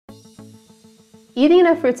Eating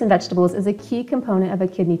enough fruits and vegetables is a key component of a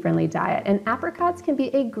kidney-friendly diet, and apricots can be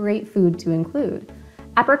a great food to include.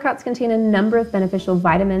 Apricots contain a number of beneficial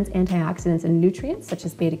vitamins, antioxidants, and nutrients such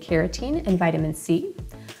as beta-carotene and vitamin C.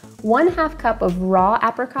 1/2 cup of raw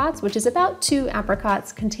apricots, which is about 2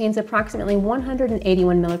 apricots, contains approximately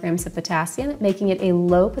 181 milligrams of potassium, making it a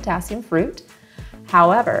low potassium fruit.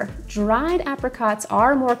 However, dried apricots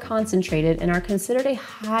are more concentrated and are considered a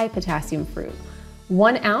high potassium fruit.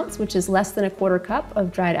 1 ounce, which is less than 1/4 cup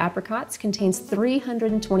of dried apricots, contains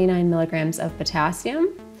 329 milligrams of potassium.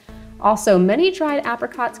 Also, many dried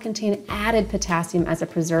apricots contain added potassium as a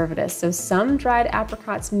preservative, so some dried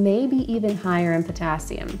apricots may be even higher in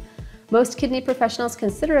potassium. Most kidney professionals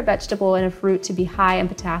consider a vegetable and a fruit to be high in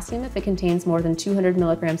potassium if it contains more than 200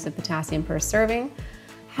 milligrams of potassium per serving.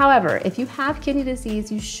 However, if you have kidney disease,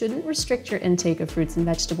 you shouldn't restrict your intake of fruits and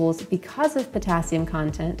vegetables because of potassium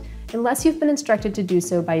content unless you've been instructed to do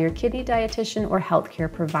so by your kidney dietitian or healthcare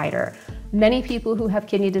provider. Many people who have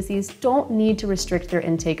kidney disease don't need to restrict their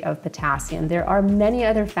intake of potassium. There are many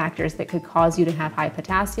other factors that could cause you to have high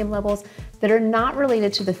potassium levels that are not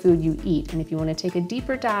related to the food you eat. And if you want to take a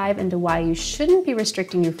deeper dive into why you shouldn't be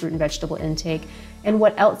restricting your fruit and vegetable intake and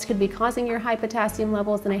what else could be causing your high potassium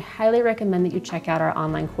levels, then I highly recommend that you check out our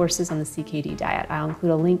online courses on the CKD diet. I'll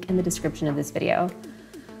include a link in the description of this video.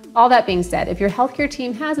 All that being said, if your healthcare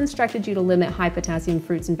team has instructed you to limit high potassium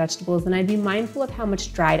fruits and vegetables, then I'd be mindful of how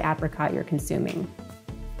much dried apricot you're consuming.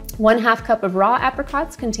 1/2 cup of raw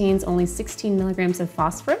apricots contains only 16 milligrams of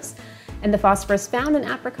phosphorus, and the phosphorus found in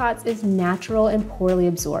apricots is natural and poorly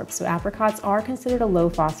absorbed, so apricots are considered a low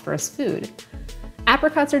phosphorus food.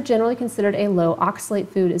 Apricots are generally considered a low oxalate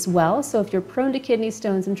food as well, so if you're prone to kidney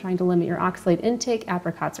stones and trying to limit your oxalate intake,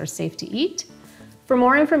 apricots are safe to eat. For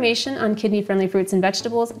more information on kidney-friendly fruits and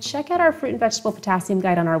vegetables, check out our fruit and vegetable potassium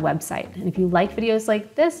guide on our website. And if you like videos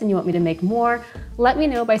like this and you want me to make more, let me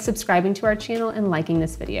know by subscribing to our channel and liking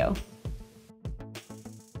this video.